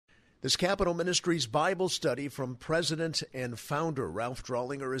This Capitol Ministries Bible study from President and founder Ralph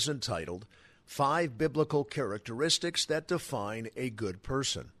Drollinger is entitled, 5 Biblical Characteristics That Define a Good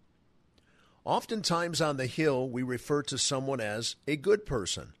Person. Oftentimes on the Hill, we refer to someone as a good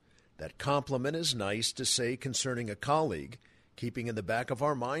person. That compliment is nice to say concerning a colleague, keeping in the back of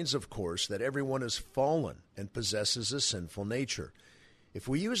our minds, of course, that everyone is fallen and possesses a sinful nature. If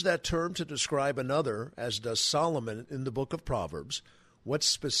we use that term to describe another, as does Solomon in the book of Proverbs, what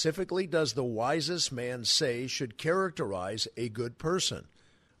specifically does the wisest man say should characterize a good person?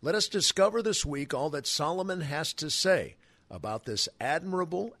 Let us discover this week all that Solomon has to say about this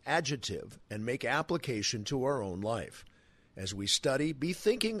admirable adjective and make application to our own life. As we study, be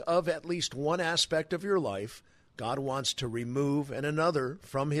thinking of at least one aspect of your life God wants to remove and another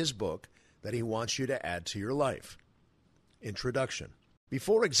from his book that he wants you to add to your life. Introduction.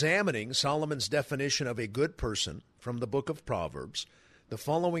 Before examining Solomon's definition of a good person from the book of Proverbs, the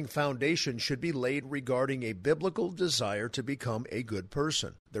following foundation should be laid regarding a biblical desire to become a good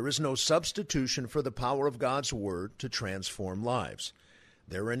person. There is no substitution for the power of God's Word to transform lives.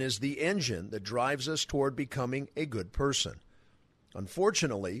 Therein is the engine that drives us toward becoming a good person.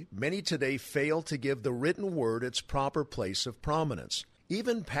 Unfortunately, many today fail to give the written Word its proper place of prominence.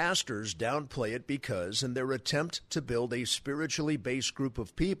 Even pastors downplay it because, in their attempt to build a spiritually based group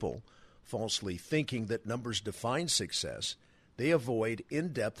of people, falsely thinking that numbers define success, they avoid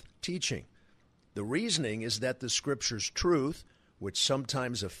in-depth teaching. The reasoning is that the Scripture's truth, which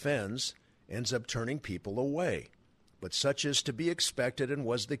sometimes offends, ends up turning people away. But such is to be expected and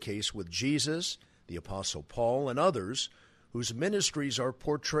was the case with Jesus, the Apostle Paul, and others whose ministries are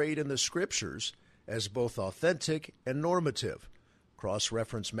portrayed in the Scriptures as both authentic and normative.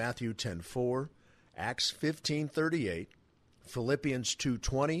 Cross-reference Matthew 10:4, Acts 15:38, Philippians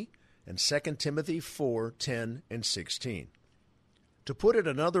 2:20, and 2 Timothy 4:10 and 16. To put it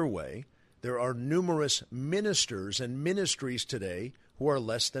another way, there are numerous ministers and ministries today who are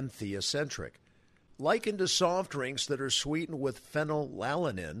less than theocentric. Likened to soft drinks that are sweetened with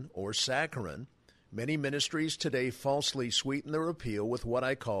phenylalanine or saccharin, many ministries today falsely sweeten their appeal with what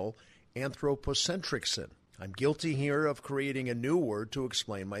I call anthropocentric sin. I'm guilty here of creating a new word to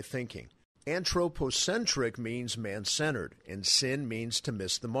explain my thinking. Anthropocentric means man-centered, and sin means to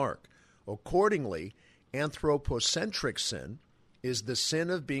miss the mark. Accordingly, anthropocentric sin is the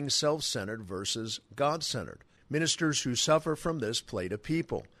sin of being self-centered versus God-centered. Ministers who suffer from this play to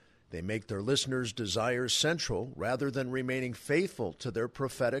people. They make their listeners' desires central rather than remaining faithful to their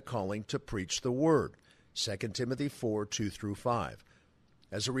prophetic calling to preach the Word. 2 Timothy 4:2-5.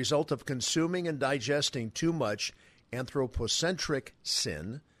 As a result of consuming and digesting too much anthropocentric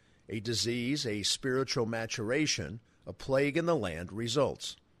sin, a disease, a spiritual maturation, a plague in the land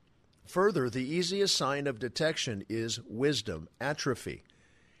results. Further, the easiest sign of detection is wisdom atrophy.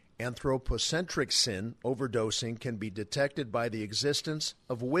 Anthropocentric sin overdosing can be detected by the existence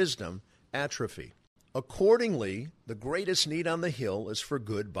of wisdom atrophy. Accordingly, the greatest need on the Hill is for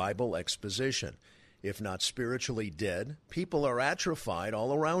good Bible exposition. If not spiritually dead, people are atrophied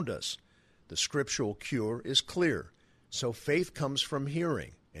all around us. The scriptural cure is clear. So faith comes from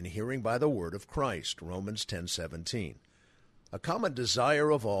hearing, and hearing by the word of Christ, Romans 10:17. A common desire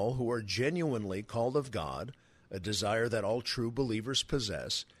of all who are genuinely called of God, a desire that all true believers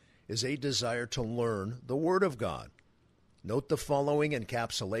possess, is a desire to learn the Word of God. Note the following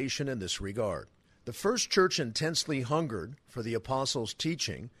encapsulation in this regard. The first church intensely hungered for the apostles'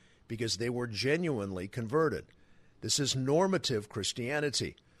 teaching because they were genuinely converted. This is normative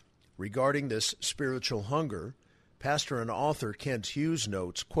Christianity. Regarding this spiritual hunger, pastor and author Kent Hughes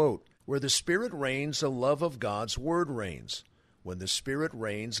notes, quote, "Where the Spirit reigns, the love of God's Word reigns. When the Spirit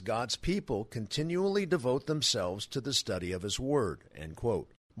reigns, God's people continually devote themselves to the study of His Word." End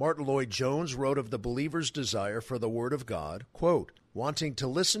quote. Martin Lloyd-Jones wrote of the believer's desire for the Word of God, quote, "Wanting to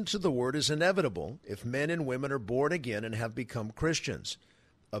listen to the Word is inevitable if men and women are born again and have become Christians.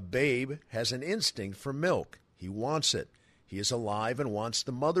 A babe has an instinct for milk. He wants it. He is alive and wants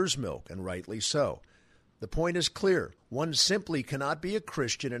the mother's milk, and rightly so. The point is clear. One simply cannot be a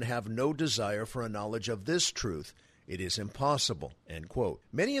Christian and have no desire for a knowledge of this truth. It is impossible." End quote.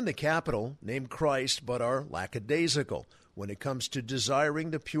 Many in the Capitol name Christ but are lackadaisical when it comes to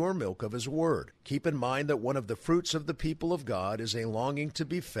desiring the pure milk of His Word. Keep in mind that one of the fruits of the people of God is a longing to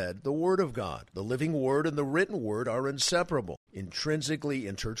be fed the Word of God. The living Word and the written Word are inseparable, intrinsically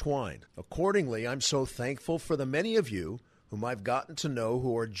intertwined. Accordingly, I'm so thankful for the many of you whom I've gotten to know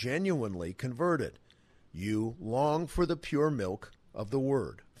who are genuinely converted. You long for the pure milk of the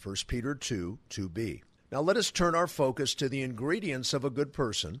Word. 1 Peter 2:2b. Now let us turn our focus to the ingredients of a good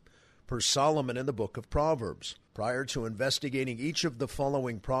person, per Solomon in the book of Proverbs. Prior to investigating each of the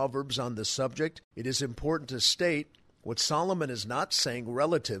following proverbs on this subject, it is important to state what Solomon is not saying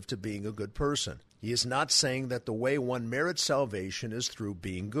relative to being a good person. He is not saying that the way one merits salvation is through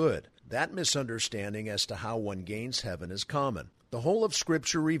being good. That misunderstanding as to how one gains heaven is common. The whole of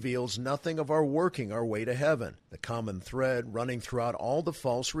Scripture reveals nothing of our working our way to heaven, the common thread running throughout all the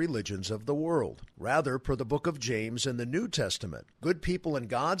false religions of the world. Rather, per the book of James in the New Testament, good people in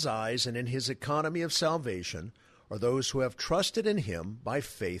God's eyes and in His economy of salvation are those who have trusted in Him by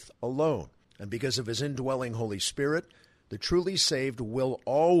faith alone. And because of His indwelling Holy Spirit, the truly saved will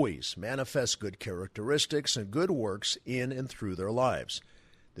always manifest good characteristics and good works in and through their lives.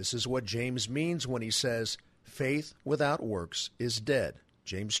 This is what James means when he says, faith without works is dead.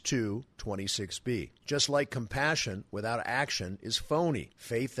 James 2:26b. Just like compassion without action is phony.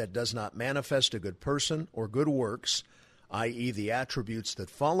 Faith that does not manifest a good person or good works, i.e. the attributes that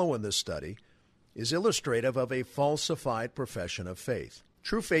follow in this study, is illustrative of a falsified profession of faith.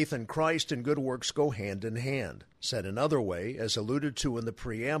 True faith in Christ and good works go hand in hand. Said another way, as alluded to in the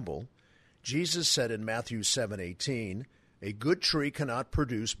preamble, Jesus said in Matthew 7:18, a good tree cannot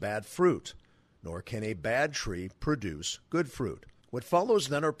produce bad fruit, nor can a bad tree produce good fruit. What follows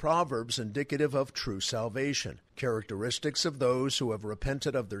then are proverbs indicative of true salvation, characteristics of those who have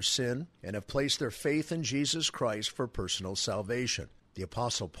repented of their sin and have placed their faith in Jesus Christ for personal salvation. The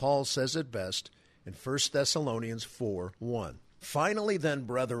Apostle Paul says it best in 1 Thessalonians 4:1. Finally then,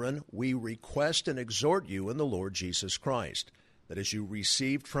 brethren, we request and exhort you in the Lord Jesus Christ, that as you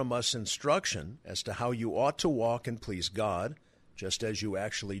received from us instruction as to how you ought to walk and please God, just as you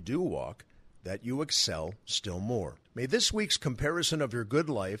actually do walk, that you excel still more. May this week's comparison of your good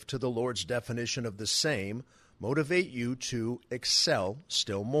life to the Lord's definition of the same motivate you to excel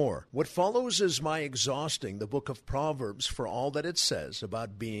still more. What follows is my exhausting the book of Proverbs for all that it says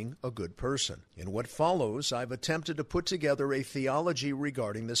about being a good person. In what follows, I've attempted to put together a theology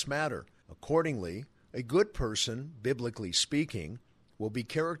regarding this matter. Accordingly, a good person, biblically speaking, will be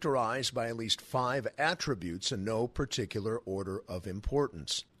characterized by at least 5 attributes in no particular order of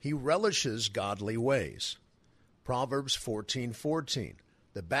importance. He relishes godly ways. Proverbs 14:14.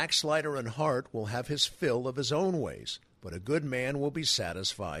 The backslider in heart will have his fill of his own ways, but a good man will be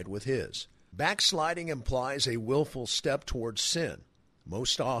satisfied with his. Backsliding implies a willful step towards sin,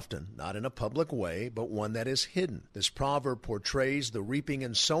 most often not in a public way, but one that is hidden. This proverb portrays the reaping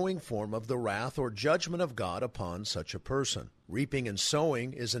and sowing form of the wrath or judgment of God upon such a person. Reaping and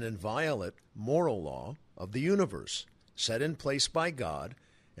sowing is an inviolate moral law of the universe, set in place by God,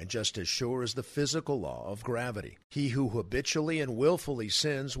 and just as sure as the physical law of gravity. He who habitually and willfully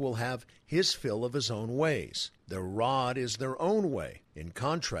sins will have his fill of his own ways. Their rod is their own way. In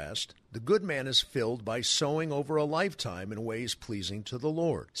contrast, the good man is filled by sowing over a lifetime in ways pleasing to the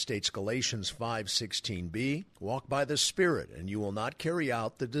Lord. States Galatians 5:16b, walk by the Spirit, and you will not carry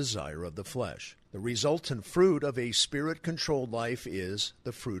out the desire of the flesh. The resultant fruit of a Spirit-controlled life is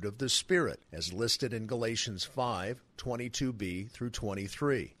the fruit of the Spirit, as listed in Galatians 5:22b through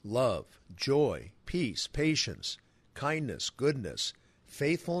 23. Love, joy, peace, patience, kindness, goodness,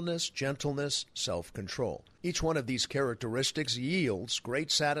 faithfulness, gentleness, self-control. Each one of these characteristics yields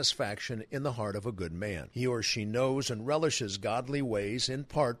great satisfaction in the heart of a good man. He or she knows and relishes godly ways in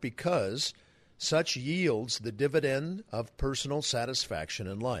part because such yields the dividend of personal satisfaction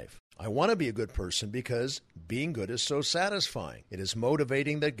in life. I want to be a good person because being good is so satisfying. It is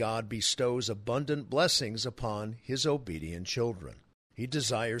motivating that God bestows abundant blessings upon His obedient children. He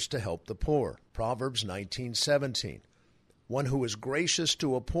desires to help the poor. Proverbs 19:17. One who is gracious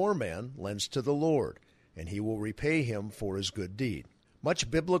to a poor man lends to the Lord, and He will repay him for his good deed. Much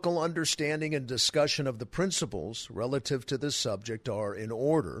biblical understanding and discussion of the principles relative to this subject are in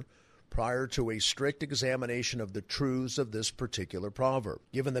order prior to a strict examination of the truths of this particular proverb.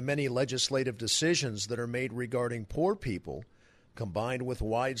 Given the many legislative decisions that are made regarding poor people, combined with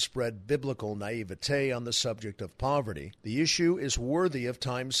widespread biblical naivete on the subject of poverty, the issue is worthy of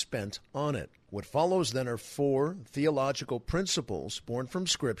time spent on it. What follows then are 4 theological principles born from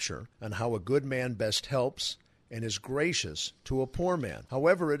Scripture on how a good man best helps and is gracious to a poor man.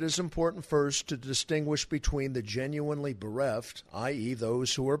 However, it is important first to distinguish between the genuinely bereft, i.e.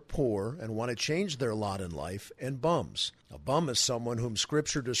 those who are poor and want to change their lot in life, and bums. A bum is someone whom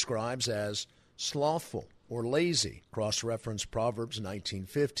Scripture describes as slothful or lazy, cross-reference Proverbs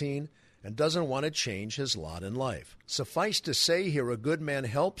 19:15, and doesn't want to change his lot in life. Suffice to say here, a good man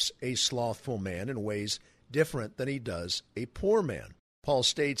helps a slothful man in ways different than he does a poor man. Paul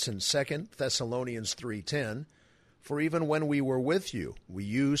states in 2 Thessalonians 3:10, for even when we were with you, we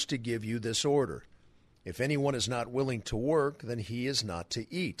used to give you this order. If anyone is not willing to work, then he is not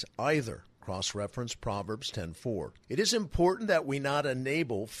to eat either. Cross-reference Proverbs 10:4. It is important that we not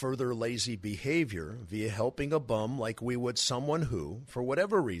enable further lazy behavior via helping a bum like we would someone who, for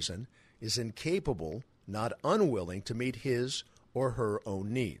whatever reason, is incapable, not unwilling to meet his or her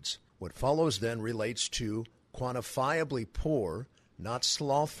own needs. What follows then relates to quantifiably poor, not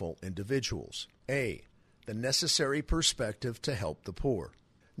slothful individuals. A. The necessary perspective to help the poor.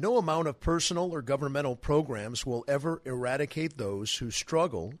 No amount of personal or governmental programs will ever eradicate those who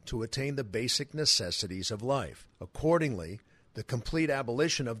struggle to attain the basic necessities of life. Accordingly, the complete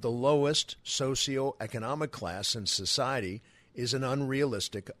abolition of the lowest socio-economic class in society is an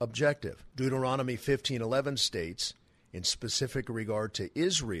unrealistic objective. Deuteronomy 15:11 states, in specific regard to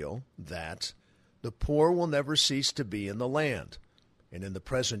Israel, that the poor will never cease to be in the land. And in the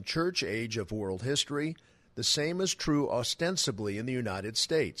present church age of world history, the same is true ostensibly in the United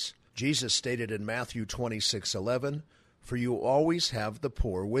States. Jesus stated in Matthew 26:11, "For you always have the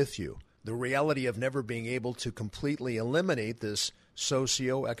poor with you." The reality of never being able to completely eliminate this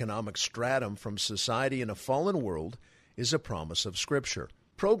socio-economic stratum from society in a fallen world is a promise of Scripture.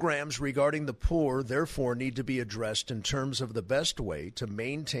 Programs regarding the poor, therefore, need to be addressed in terms of the best way to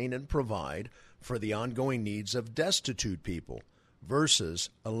maintain and provide for the ongoing needs of destitute people versus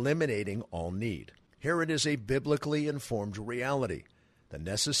eliminating all need. Here it is a biblically informed reality, the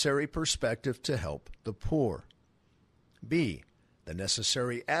necessary perspective to help the poor. B. The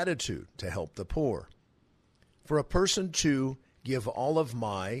necessary attitude to help the poor. For a person to give all of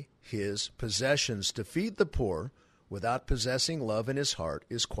his possessions to feed the poor without possessing love in his heart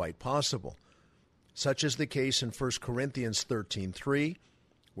is quite possible. Such is the case in 1 Corinthians 13:3,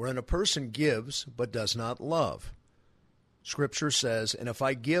 wherein a person gives but does not love. Scripture says, "And if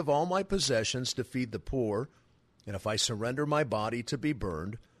I give all my possessions to feed the poor, and if I surrender my body to be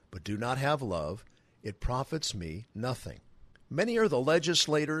burned, but do not have love, it profits me nothing." Many are the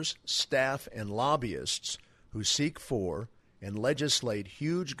legislators, staff, and lobbyists who seek for and legislate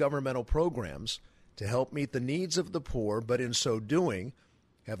huge governmental programs to help meet the needs of the poor, but in so doing,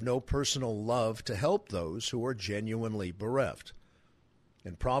 have no personal love to help those who are genuinely bereft.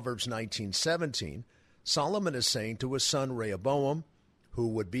 In Proverbs 19:17, Solomon is saying to his son Rehoboam, who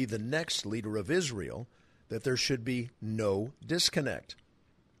would be the next leader of Israel, that there should be no disconnect.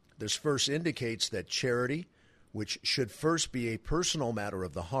 This verse indicates that charity, which should first be a personal matter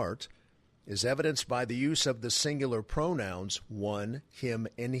of the heart, is evidenced by the use of the singular pronouns one, him,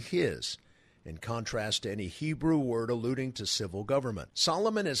 and his, in contrast to any Hebrew word alluding to civil government.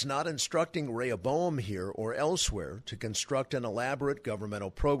 Solomon is not instructing Rehoboam here or elsewhere to construct an elaborate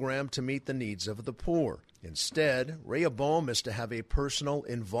governmental program to meet the needs of the poor. Instead, Rehoboam is to have a personal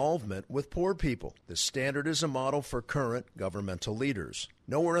involvement with poor people. The standard is a model for current governmental leaders.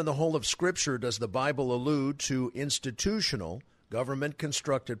 Nowhere in the whole of Scripture does the Bible allude to institutional,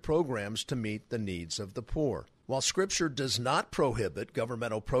 government-constructed programs to meet the needs of the poor. While Scripture does not prohibit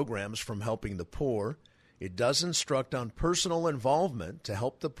governmental programs from helping the poor, it does instruct on personal involvement to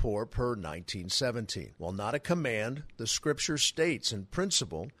help the poor per 19:17. While not a command, the Scripture states in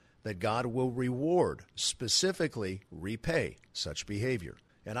principle that God will reward, specifically repay, such behavior.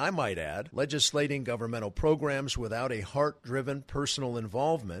 And I might add, legislating governmental programs without a heart-driven personal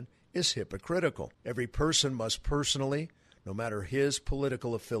involvement is hypocritical. Every person must personally, no matter his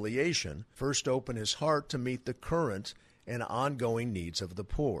political affiliation, first open his heart to meet the current and ongoing needs of the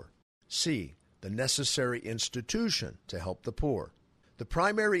poor. C. The necessary institution to help the poor. The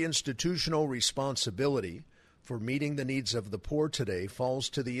primary institutional responsibility for meeting the needs of the poor today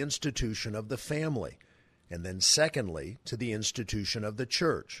falls to the institution of the family, and then secondly, to the institution of the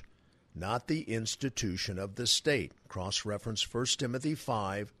church, not the institution of the state. Cross-reference 1 Timothy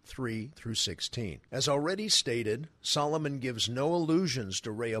 5:3-16. As already stated, Solomon gives no allusions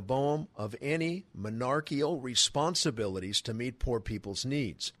to Rehoboam of any monarchical responsibilities to meet poor people's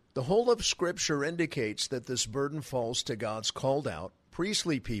needs. The whole of Scripture indicates that this burden falls to God's called out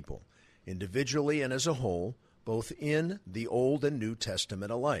priestly people, individually and as a whole, both in the Old and New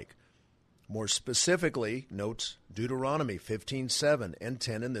Testament alike. More specifically, notes Deuteronomy 15:7 and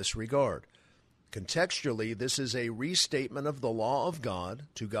 10 in this regard. Contextually, this is a restatement of the law of God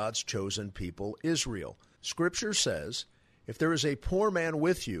to God's chosen people, Israel. Scripture says, "If there is a poor man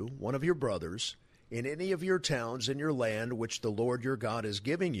with you, one of your brothers, in any of your towns in your land which the Lord your God is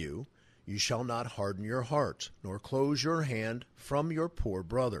giving you, you shall not harden your heart, nor close your hand from your poor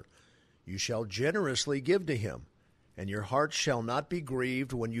brother. You shall generously give to him, and your heart shall not be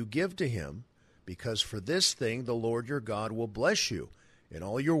grieved when you give to him, because for this thing the Lord your God will bless you in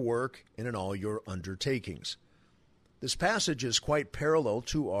all your work and in all your undertakings." This passage is quite parallel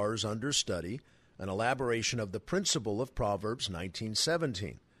to ours under study, an elaboration of the principle of Proverbs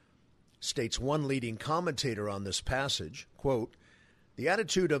 19:17. States one leading commentator on this passage, quote, "The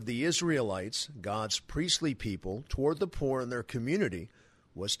attitude of the Israelites, God's priestly people, toward the poor in their community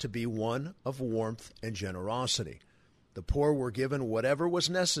was to be one of warmth and generosity. The poor were given whatever was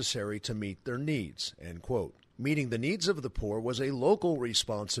necessary to meet their needs," end quote. Meeting the needs of the poor was a local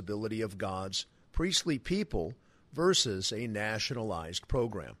responsibility of God's priestly people versus a nationalized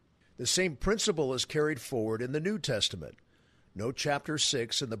program. The same principle is carried forward in the New Testament. Note chapter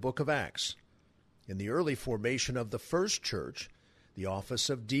 6 in the book of Acts. In the early formation of the first church, the office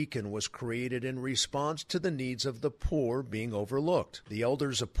of deacon was created in response to the needs of the poor being overlooked. The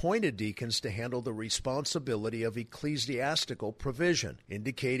elders appointed deacons to handle the responsibility of ecclesiastical provision,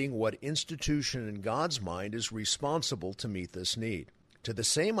 indicating what institution in God's mind is responsible to meet this need. To the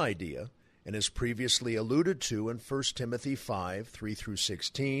same idea, and as previously alluded to in 1 Timothy 5,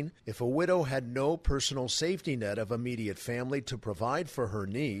 3-16, if a widow had no personal safety net of immediate family to provide for her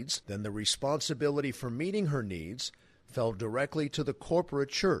needs, then the responsibility for meeting her needs fell directly to the corporate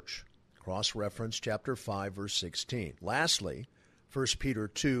church. Cross-reference chapter 5, verse 16. Lastly, 1 Peter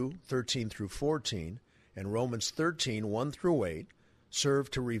 2, 13-14, and Romans 13, 1-8,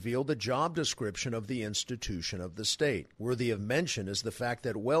 serve to reveal the job description of the institution of the state. Worthy of mention is the fact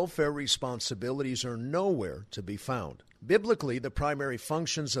that welfare responsibilities are nowhere to be found. Biblically, the primary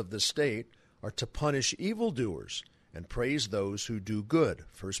functions of the state are to punish evildoers and praise those who do good,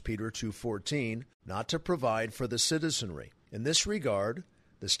 1 Peter 2:14, not to provide for the citizenry. In this regard,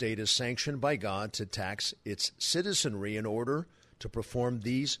 the state is sanctioned by God to tax its citizenry in order to perform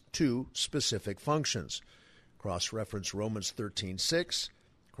these two specific functions. Cross-reference Romans 13:6,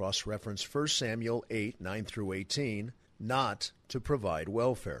 cross-reference 1 Samuel 8, 9-18, not to provide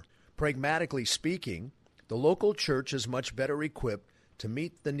welfare. Pragmatically speaking, the local church is much better equipped to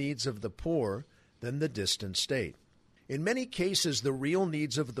meet the needs of the poor than the distant state. In many cases, the real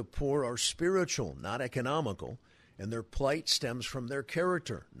needs of the poor are spiritual, not economical, and their plight stems from their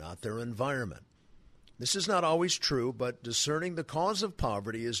character, not their environment. This is not always true, but discerning the cause of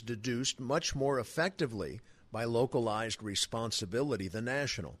poverty is deduced much more effectively by localized responsibility than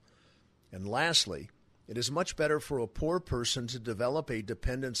national. And lastly, it is much better for a poor person to develop a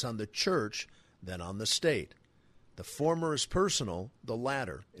dependence on the church than on the state. The former is personal, the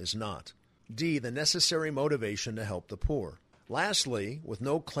latter is not. D, the necessary motivation to help the poor. Lastly, with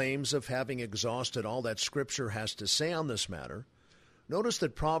no claims of having exhausted all that Scripture has to say on this matter, notice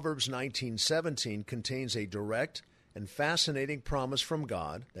that Proverbs 19:17 contains a direct and fascinating promise from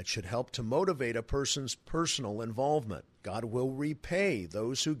God that should help to motivate a person's personal involvement. God will repay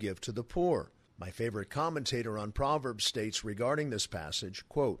those who give to the poor. My favorite commentator on Proverbs states regarding this passage,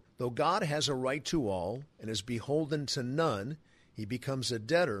 quote, "Though God has a right to all and is beholden to none, he becomes a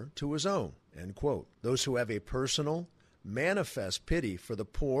debtor to his own," end quote. Those who have a personal, manifest pity for the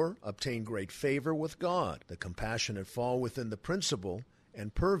poor obtain great favor with God. The compassionate fall within the principle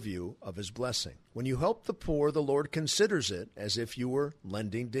and purview of his blessing. When you help the poor, the Lord considers it as if you were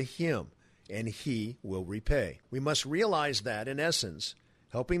lending to him, and he will repay. We must realize that, in essence,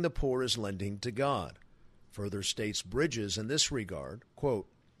 helping the poor is lending to God. Further states Bridges in this regard, quote,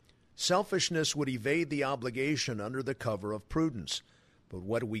 "Selfishness would evade the obligation under the cover of prudence, but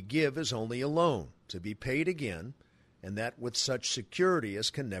what we give is only a loan, to be paid again, and that with such security as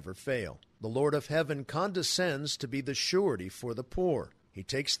can never fail. The Lord of heaven condescends to be the surety for the poor. He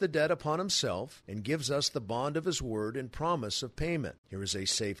takes the debt upon himself and gives us the bond of his word and promise of payment. Here is a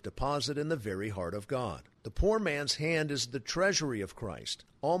safe deposit in the very heart of God. The poor man's hand is the treasury of Christ.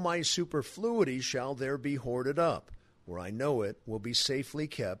 All my superfluity shall there be hoarded up, where I know it will be safely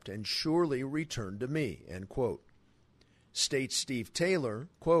kept and surely returned to me," end quote. States Steve Taylor,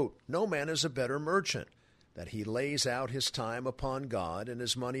 quote, "No man is a better merchant, that he lays out his time upon God and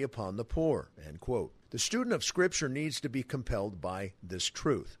his money upon the poor," end quote. The student of Scripture needs to be compelled by this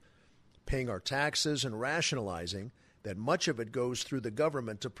truth. Paying our taxes and rationalizing that much of it goes through the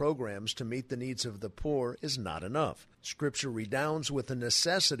government to programs to meet the needs of the poor is not enough. Scripture redounds with the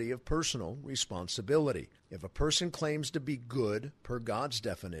necessity of personal responsibility. If a person claims to be good per God's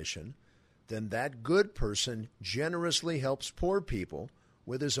definition, then that good person generously helps poor people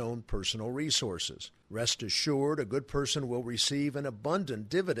with his own personal resources. Rest assured, a good person will receive an abundant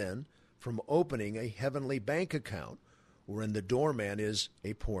dividend from opening a heavenly bank account, wherein the doorman is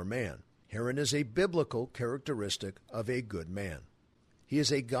a poor man. Herein is a biblical characteristic of a good man. He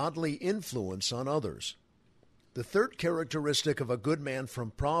is a godly influence on others. The third characteristic of a good man from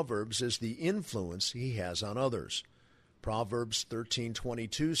Proverbs is the influence he has on others. Proverbs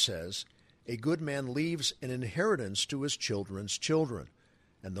 13:22 says, "A good man leaves an inheritance to his children's children,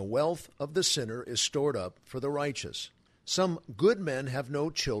 and the wealth of the sinner is stored up for the righteous." Some good men have no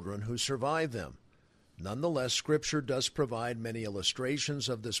children who survive them. Nonetheless, Scripture does provide many illustrations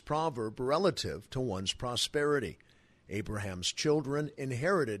of this proverb relative to one's prosperity. Abraham's children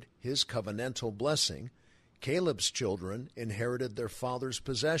inherited his covenantal blessing. Caleb's children inherited their father's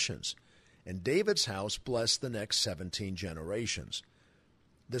possessions. And David's house blessed the next 17 generations.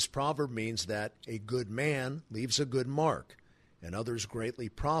 This proverb means that a good man leaves a good mark, and others greatly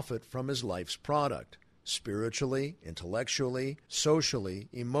profit from his life's product, spiritually, intellectually, socially,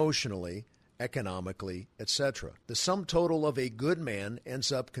 emotionally, economically, etc. The sum total of a good man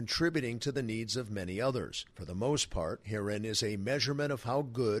ends up contributing to the needs of many others. For the most part, herein is a measurement of how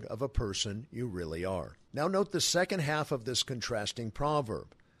good of a person you really are. Now note the second half of this contrasting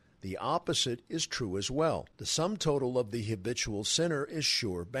proverb. The opposite is true as well. The sum total of the habitual sinner is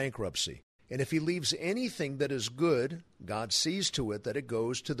sure bankruptcy. And if he leaves anything that is good, God sees to it that it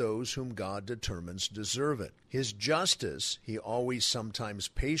goes to those whom God determines deserve it. His justice, he always sometimes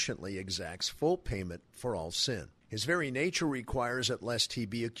patiently exacts full payment for all sin. His very nature requires it lest he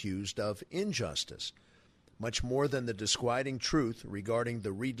be accused of injustice. Much more than the disquieting truth regarding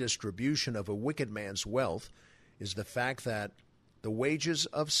the redistribution of a wicked man's wealth is the fact that the wages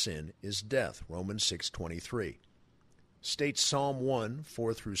of sin is death, Romans 6:23. States Psalm 1,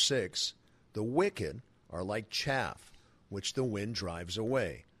 4-6, the wicked are like chaff, which the wind drives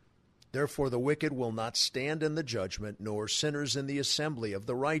away. Therefore the wicked will not stand in the judgment, nor sinners in the assembly of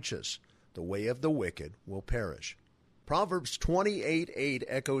the righteous. The way of the wicked will perish. Proverbs 28:8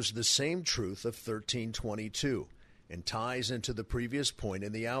 echoes the same truth of 13:22 and ties into the previous point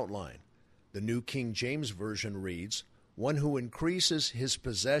in the outline. The New King James Version reads, "One who increases his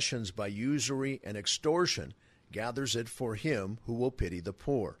possessions by usury and extortion gathers it for him who will pity the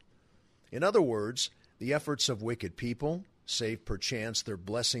poor." In other words, the efforts of wicked people, save perchance their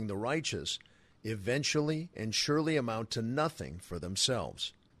blessing the righteous, eventually and surely amount to nothing for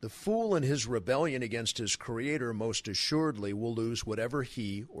themselves. The fool in his rebellion against his Creator most assuredly will lose whatever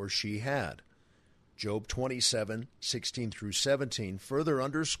he or she had. Job 27:16-17 further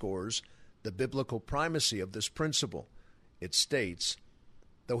underscores the biblical primacy of this principle. It states,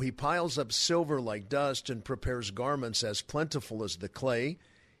 "Though he piles up silver like dust and prepares garments as plentiful as the clay,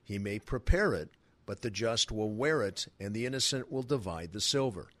 he may prepare it, but the just will wear it, and the innocent will divide the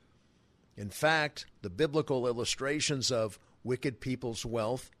silver." In fact, the biblical illustrations of wicked people's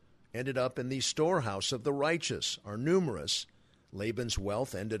wealth ended up in the storehouse of the righteous are numerous. Laban's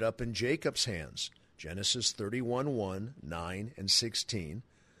wealth ended up in Jacob's hands, Genesis 31:1, 9, and 16.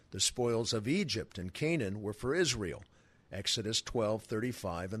 The spoils of Egypt and Canaan were for Israel, Exodus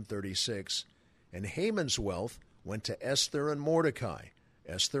 12:35 and 36. And Haman's wealth went to Esther and Mordecai,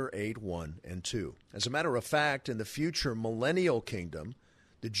 Esther 8:1 and 2. As a matter of fact, in the future millennial kingdom,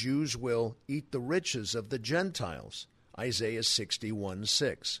 the Jews will eat the riches of the Gentiles, Isaiah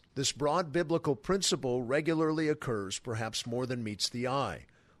 61:6. This broad biblical principle regularly occurs, perhaps more than meets the eye,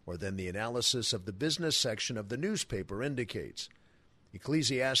 or than the analysis of the business section of the newspaper indicates.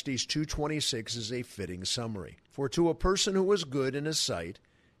 Ecclesiastes 2:26 is a fitting summary. "For to a person who is good in his sight,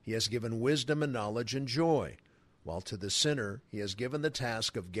 he has given wisdom and knowledge and joy, while to the sinner he has given the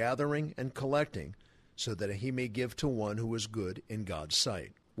task of gathering and collecting, so that he may give to one who is good in God's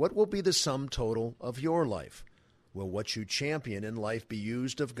sight." What will be the sum total of your life? Will what you champion in life be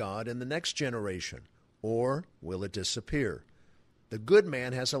used of God in the next generation, or will it disappear? The good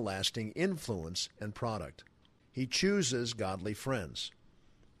man has a lasting influence and product. He chooses godly friends.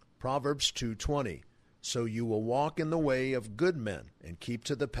 Proverbs 2:20, "So you will walk in the way of good men and keep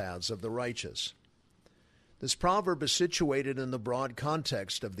to the paths of the righteous." This proverb is situated in the broad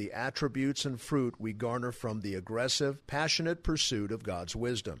context of the attributes and fruit we garner from the aggressive, passionate pursuit of God's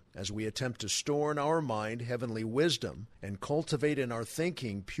wisdom. As we attempt to store in our mind heavenly wisdom and cultivate in our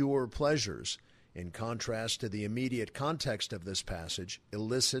thinking pure pleasures, in contrast to the immediate context of this passage,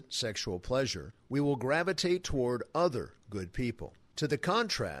 illicit sexual pleasure, we will gravitate toward other good people. To the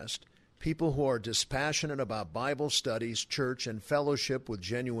contrast, people who are dispassionate about Bible studies, church, and fellowship with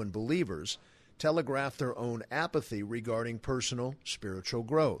genuine believers telegraph their own apathy regarding personal spiritual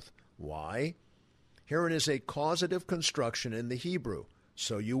growth. Why? Herein is a causative construction in the Hebrew,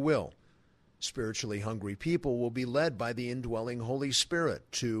 "so you will." Spiritually hungry people will be led by the indwelling Holy Spirit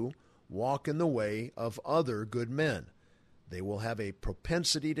to walk in the way of other good men. They will have a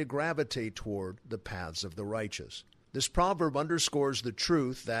propensity to gravitate toward the paths of the righteous. This proverb underscores the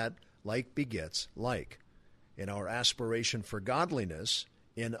truth that like begets like. In our aspiration for godliness,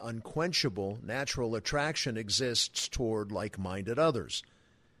 an unquenchable natural attraction exists toward like-minded others.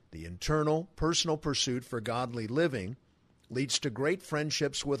 The internal, personal pursuit for godly living leads to great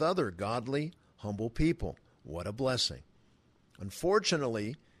friendships with other godly, humble people. What a blessing.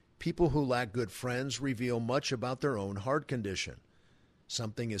 Unfortunately, people who lack good friends reveal much about their own heart condition.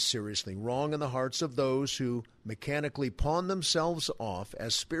 Something is seriously wrong in the hearts of those who mechanically pawn themselves off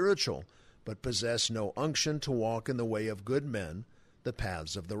as spiritual, but possess no unction to walk in the way of good men, the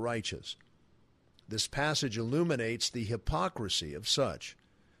paths of the righteous. This passage illuminates the hypocrisy of such.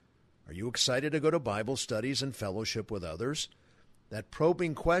 Are you excited to go to Bible studies and fellowship with others? That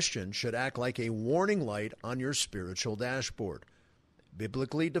probing question should act like a warning light on your spiritual dashboard.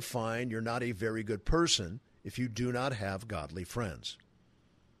 Biblically defined, you're not a very good person if you do not have godly friends.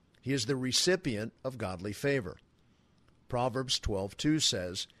 He is the recipient of godly favor. Proverbs 12:2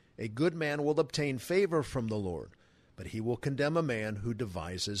 says, "A good man will obtain favor from the Lord, but he will condemn a man who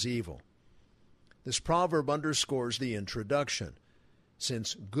devises evil." This proverb underscores the introduction.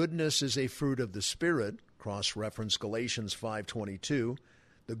 Since goodness is a fruit of the Spirit, cross-reference Galatians 5:22,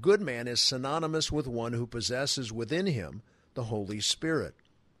 the good man is synonymous with one who possesses within him the Holy Spirit,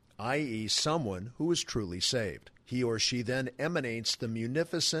 i.e. someone who is truly saved. He or she then emanates the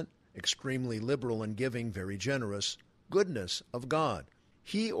munificent, extremely liberal and giving, very generous, goodness of God.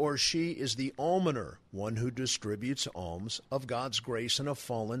 He or she is the almoner, one who distributes alms of God's grace in a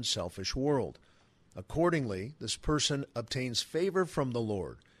fallen, selfish world. Accordingly, this person obtains favor from the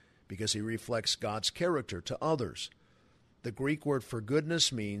Lord because he reflects God's character to others. The Greek word for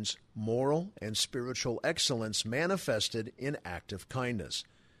goodness means moral and spiritual excellence manifested in active kindness.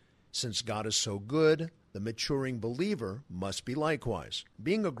 Since God is so good, the maturing believer must be likewise.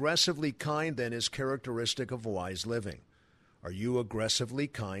 Being aggressively kind, then, is characteristic of wise living. Are you aggressively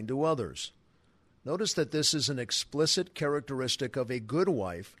kind to others? Notice that this is an explicit characteristic of a good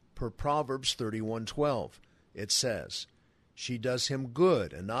wife per Proverbs 31:12. It says, "She does him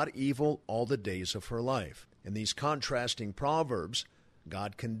good and not evil all the days of her life." In these contrasting proverbs,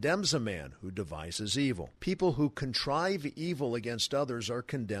 God condemns a man who devises evil. People who contrive evil against others are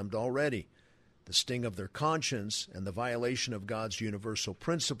condemned already. The sting of their conscience and the violation of God's universal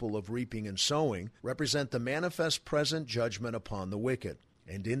principle of reaping and sowing represent the manifest present judgment upon the wicked.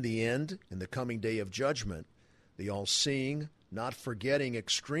 And in the end, in the coming day of judgment, the all-seeing, not forgetting,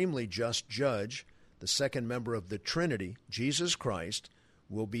 extremely just judge, the second member of the Trinity, Jesus Christ,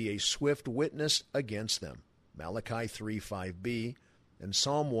 will be a swift witness against them. Malachi 3:5b and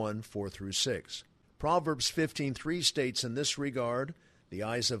Psalm 1:4-6. Proverbs 15:3 states in this regard, "The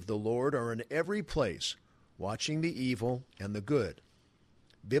eyes of the Lord are in every place, watching the evil and the good."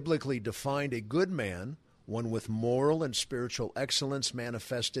 Biblically defined, a good man, one with moral and spiritual excellence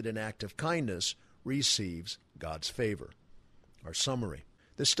manifested in active kindness, receives God's favor. Our summary.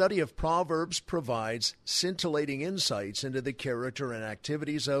 The study of Proverbs provides scintillating insights into the character and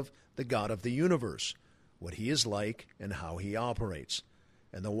activities of the God of the universe, what he is like and how he operates.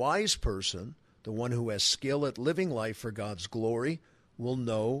 And the wise person, the one who has skill at living life for God's glory, will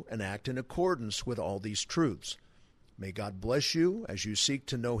know and act in accordance with all these truths. May God bless you as you seek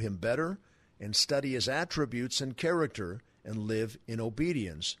to know him better and study his attributes and character and live in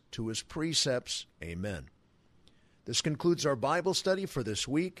obedience to his precepts. Amen. This concludes our Bible study for this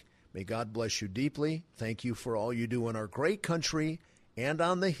week. May God bless you deeply. Thank you for all you do in our great country and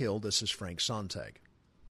on the Hill. This is Frank Sontag.